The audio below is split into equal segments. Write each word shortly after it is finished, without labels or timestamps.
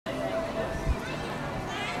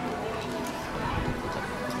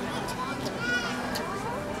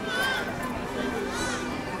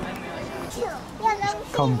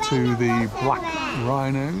come to the black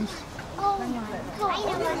rhinos.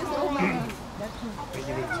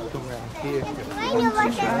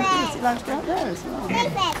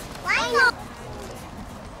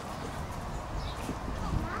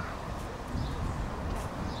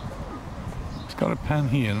 He's got a pen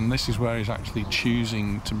here, and this is where he's actually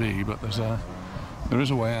choosing to be, but there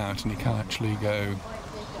is a way out, and you can actually go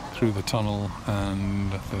through the tunnel,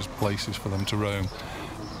 and there's places for them to roam.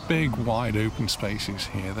 Big wide open spaces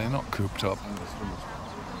here, they're not cooped up.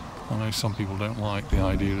 I know some people don't like the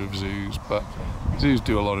idea of zoos, but zoos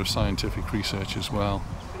do a lot of scientific research as well,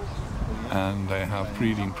 and they have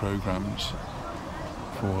breeding programs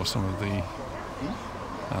for some of the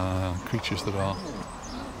creatures that are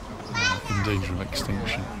in danger of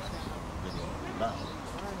extinction.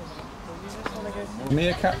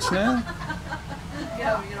 Meerkats now?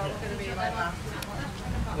 Yeah, you're not going to be like that.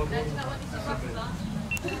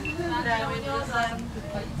 No, it was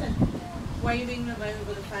waving them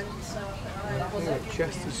over the fence.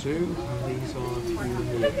 Chester Zoo, and these are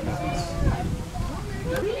meerkats.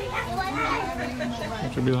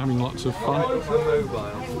 Should be having lots of fun.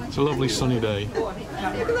 It's a lovely sunny day. Look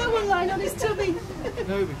at that one lying on his tummy.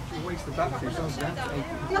 No, but you waste the battery, so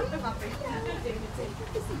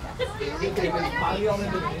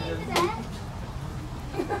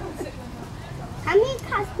How many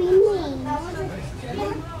cats we need?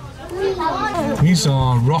 These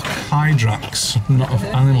are rock hydrax, not an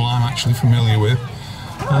animal I'm actually familiar with,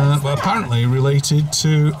 but apparently related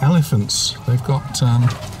to elephants. They've got,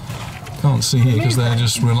 can't see here because they're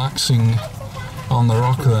just relaxing on the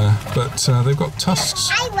rock there, but they've got tusks.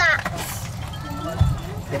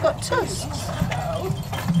 They've got tusks.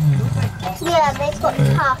 Yeah, they've got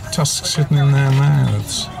tusks. Tusks hidden in their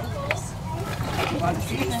mouths.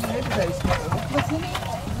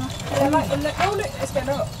 Oh look, it's going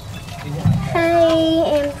up. Hey,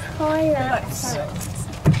 toilets.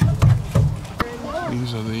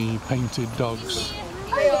 These are the painted dogs.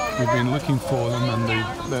 We've been looking for them, and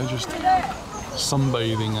they're just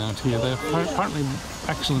sunbathing out here. They're apparently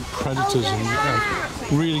excellent predators and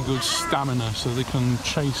really good stamina, so they can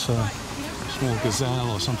chase a small gazelle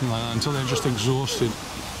or something like that until they're just exhausted.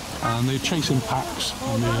 And they chase in packs,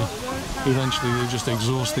 and eventually they just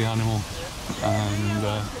exhaust the animal and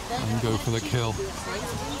go for the kill.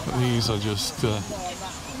 But these are just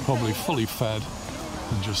probably fully fed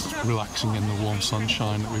and just relaxing in the warm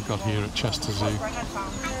sunshine that we've got here at Chester Zoo.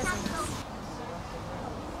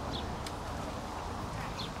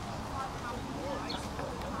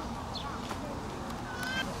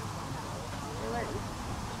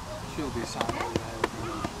 she'll be silent.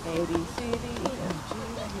 A, B, C, D, E, F, G,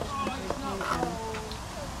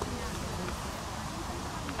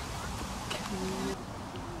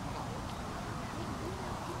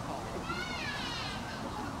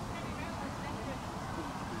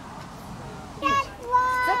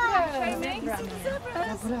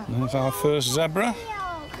 There's our first zebra. 2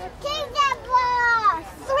 zebras!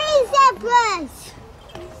 3 zebras!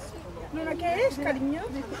 Mira, ¿qué es, cariño?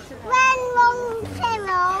 One long tail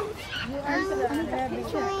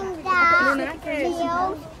between the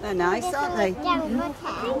heels. They're nice, aren't they? Down the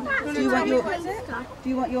tail. Do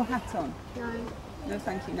you want your hat on? No. No,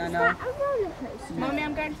 thank you. No, A no. roller coaster. Mummy,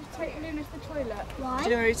 I'm going to take Luna to the toilet. Why? Do you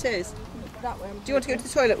know where it is? That way. Do you want to go to the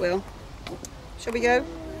toilet, Will? Shall we go?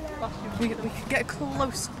 We can get a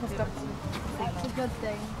close. It's a good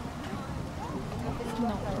thing.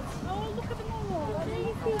 Oh, look at them all.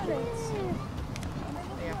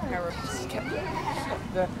 Yeah, parrots kept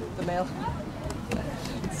the male.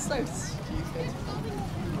 So stupid.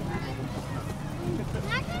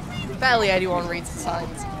 Barely anyone reads the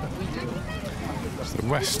signs, but we do. It's the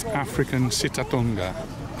West African Sitatunga.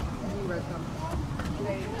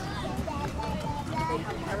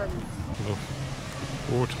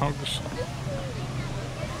 Warthogs.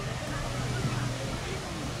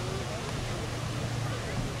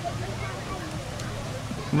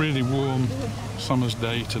 Really warm summer's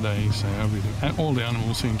day today, so all the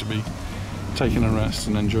animals seem to be taking a rest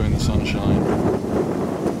and enjoying the sunshine.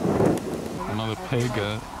 Another pig,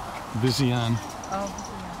 a Vizian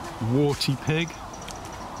warty pig.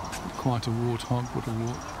 Not quite a warthog, but a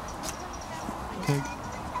wart pig.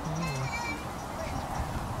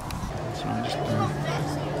 So I'm just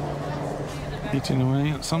eating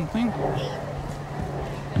away at something.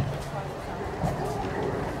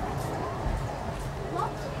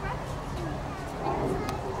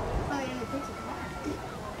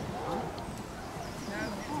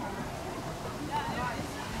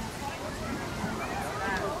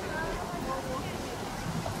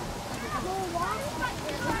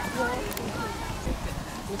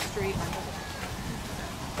 The street.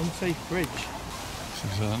 Unsafe bridge.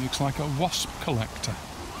 This is, looks like a wasp collector.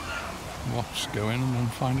 Wasps go in and then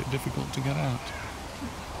find it difficult to get out.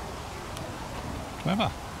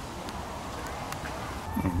 Clever.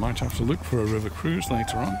 We might have to look for a river cruise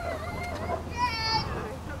later on.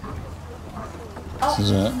 This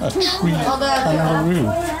is a tree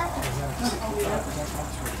kangaroo.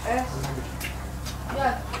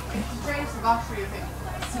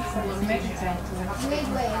 This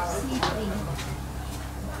way.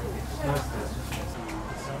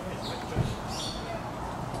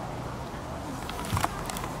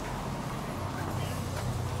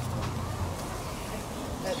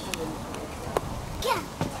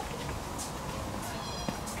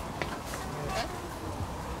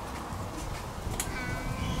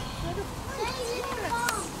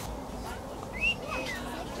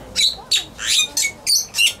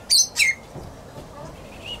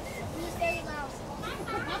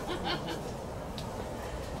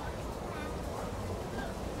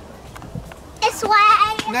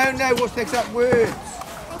 No, what's the exact words?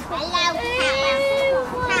 Hello,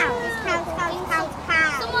 cow.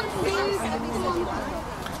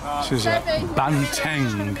 This is a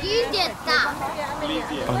banteng. You did that.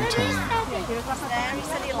 Banteng.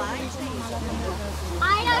 I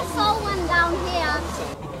saw one down here.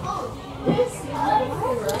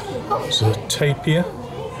 It's a tapir.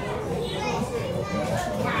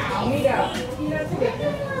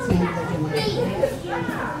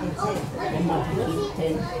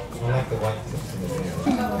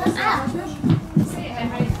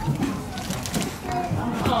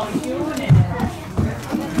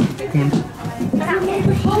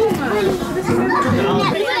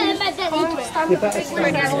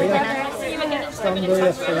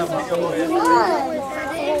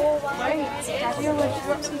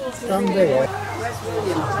 Stand there.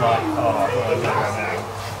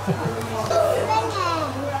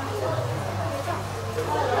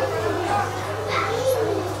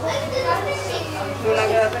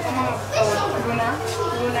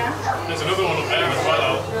 There's another one up there as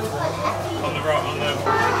well, on the right, on the...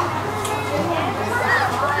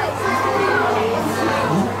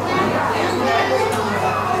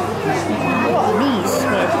 What are these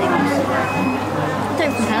weird things? I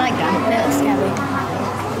don't think I like them, they're scary.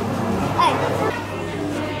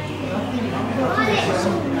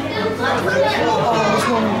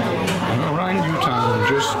 An orangutan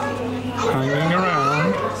just hanging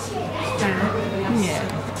around.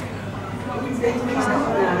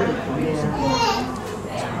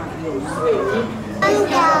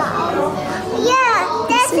 Yeah,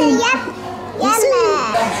 there's a yellow.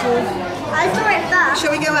 I saw it back.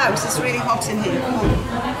 Shall we go out? It's really hot in here.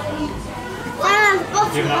 Come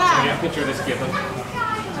on. Give that to me, a picture of this gibbon.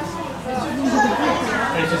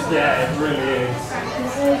 It's just, yeah, it really is.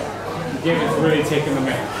 The gibbon's really taking the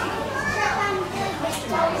mick.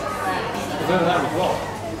 Is that with what?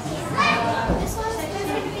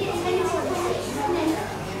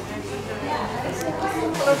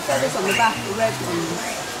 Got feathers on the back, the red ones.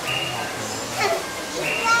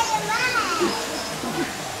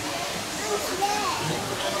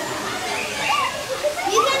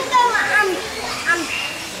 You can go and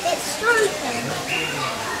it's something.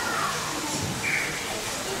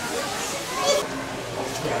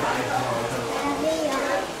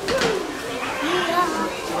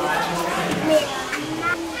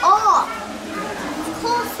 Oh, of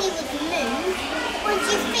course he would move. What do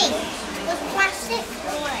you think? Was plastic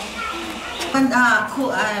or what? And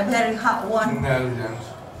cool, very hot one. No, don't.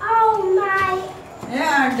 Oh my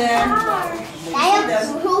Yeah, there. God. They are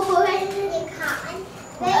cool. You can't.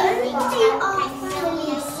 They are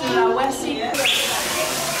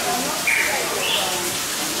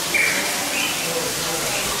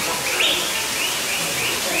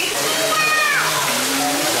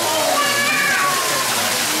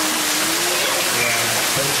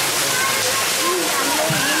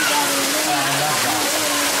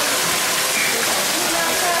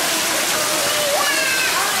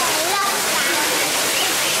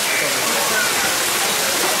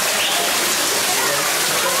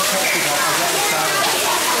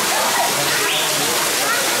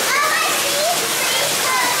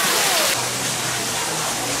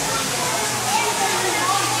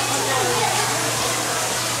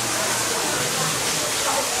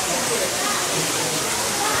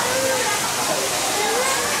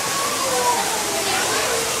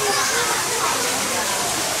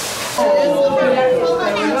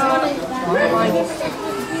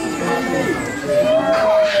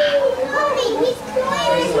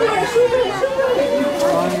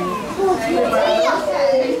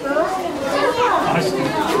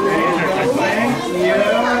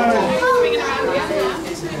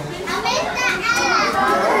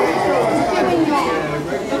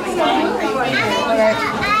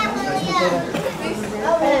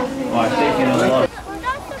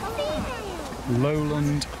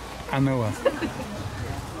Lowland Anoa.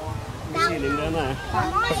 Bet you didn't know that.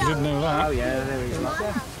 Oh yeah, there he is.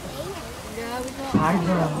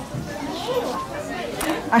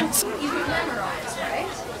 You can memorize, right?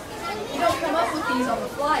 You don't come up with these on the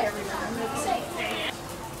fly every time. They're the same.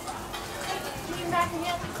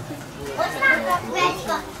 What's that red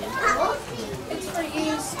got? It's for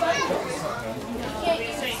use sponges. You can't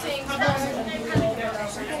use things that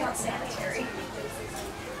are not sanitary.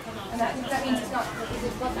 And that means it's not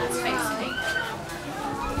that's face paint.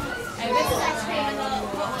 And this is actually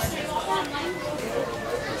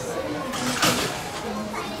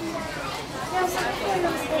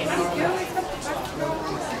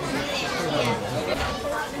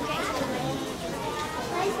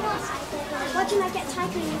What can I get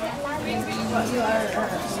tiger and you get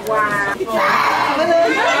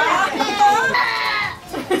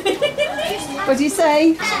What do you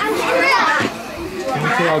say?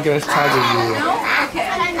 Anything I'll get us tiger you.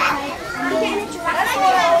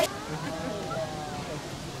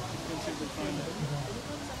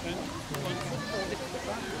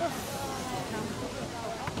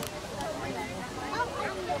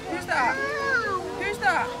 Who's that? Who's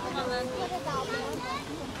that?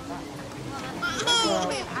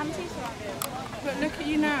 But look at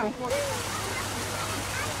you now.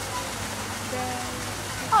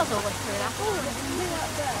 I'll go with that.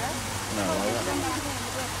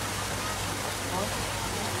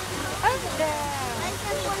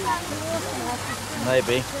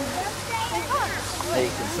 Maybe. Hey,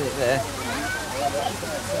 you can see it there.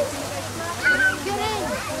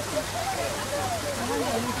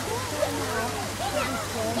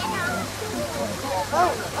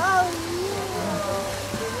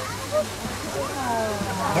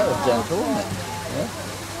 That was gentle, wasn't it?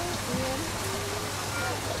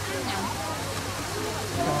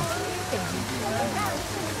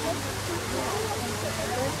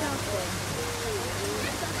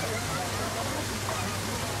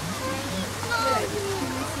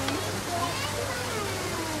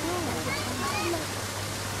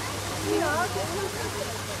 Yeah.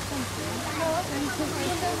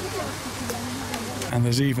 And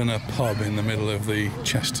there's even a pub in the middle of the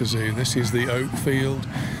Chester Zoo. This is the Oak Field.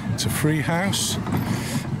 It's a free house.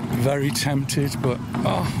 Very tempted, but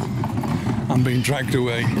I'm being dragged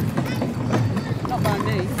away. Not by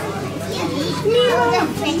me.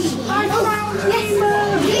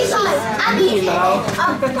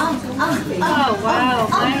 Oh wow,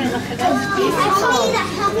 Mary, look at this.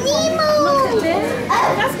 Look at this.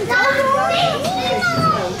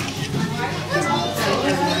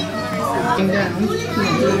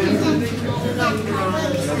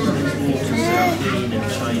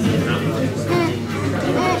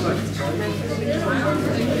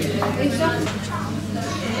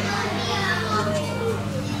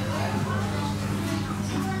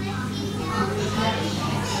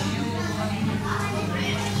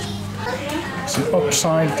 It's an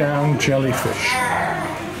upside down jellyfish.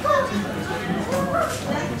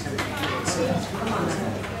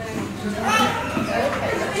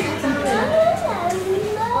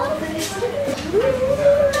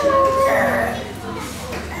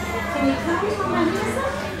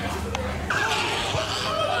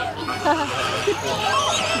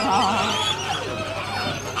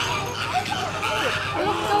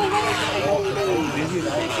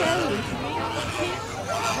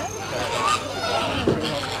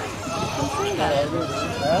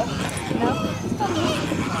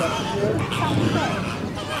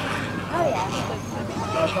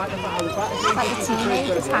 Like the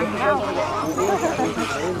teenagers hanging out.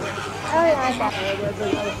 Oh yeah.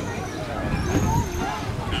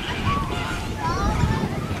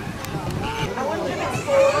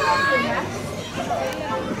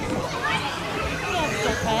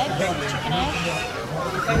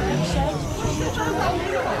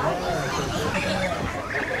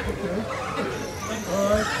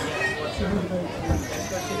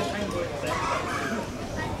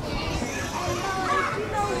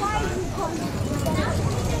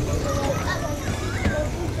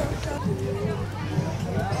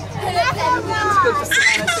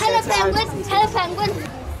 Hello penguin, hello penguin.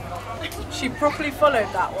 She properly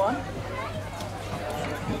followed that one.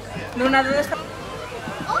 No, nada de esta.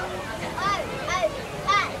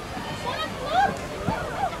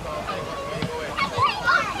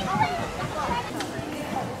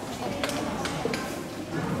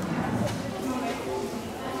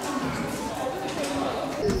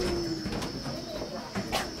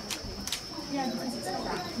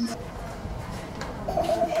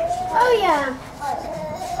 Oh yeah.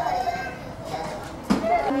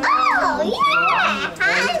 Oh,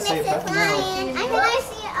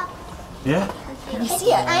 Yeah? Can you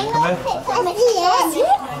see it? I know it.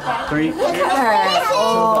 3, 2,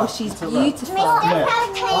 Oh, she's beautiful.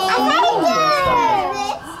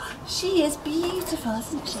 She is beautiful,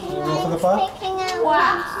 isn't she? Go for the back.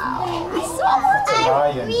 Wow.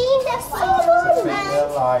 Lion. Female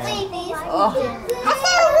lion.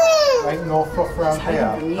 Ain't no fluff around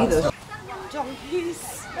here. Donkeys.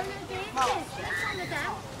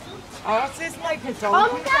 Oh, it's like a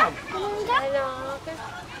donkey.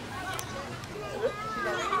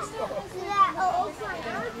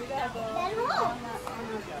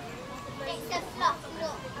 It's a fluff,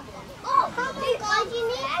 look. Oh, why do you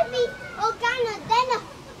need to be organic? They're not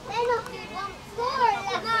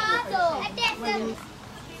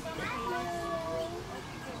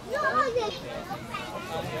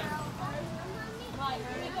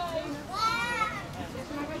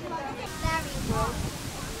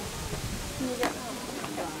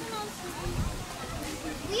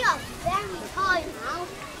We are very tired now.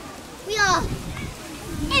 We are.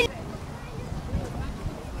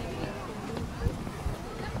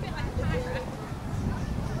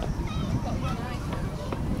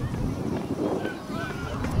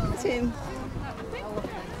 Tim.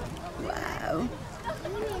 Wow.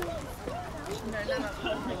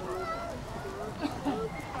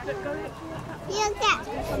 You get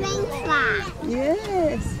swing flat.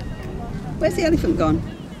 Yes. Where's the elephant gone?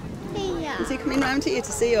 Here. Is he coming round here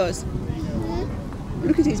to see us?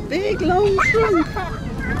 Look at his big long trunk.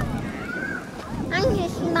 And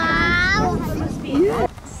his mouth. Yeah.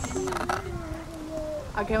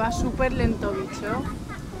 A que va súper lento, bicho.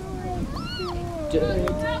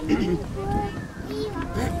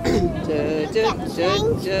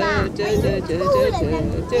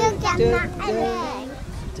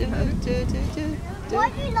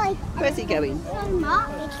 What do you like? Where's he going? So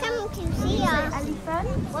much. He's coming to see us. Elephant?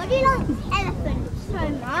 What do you like? Elephants so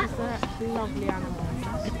much. It's a lovely animal.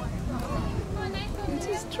 It's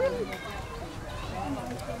his trunk.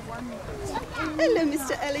 Hello,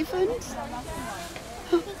 Mr. Elephant.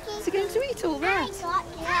 Is he going to eat all that?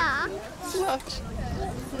 Yeah. Watch.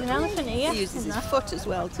 An elephant here. He uses his foot as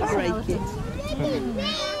well to break it.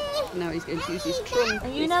 Now he's going to use his trunk. Are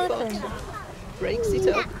you his an foot, elephant? breaks it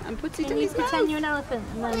up and puts it Can in you his pretend mouth. you're an elephant?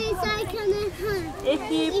 And then It's like an elephant. if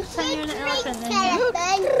you pretend you're an elephant, then you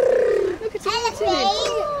Look at him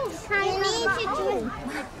eating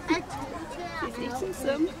it. He's eating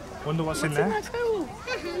some. Wonder what's in What's in there? that hole?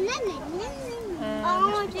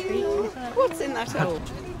 Oh, dear. What's in that hole?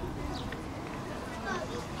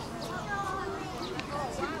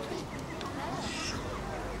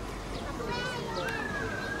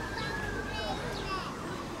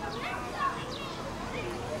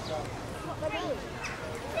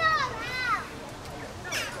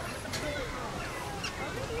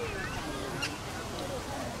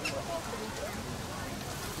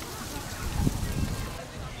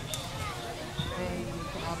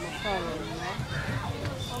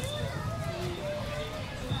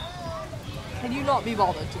 Can you not be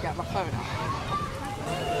bothered to get my phone out?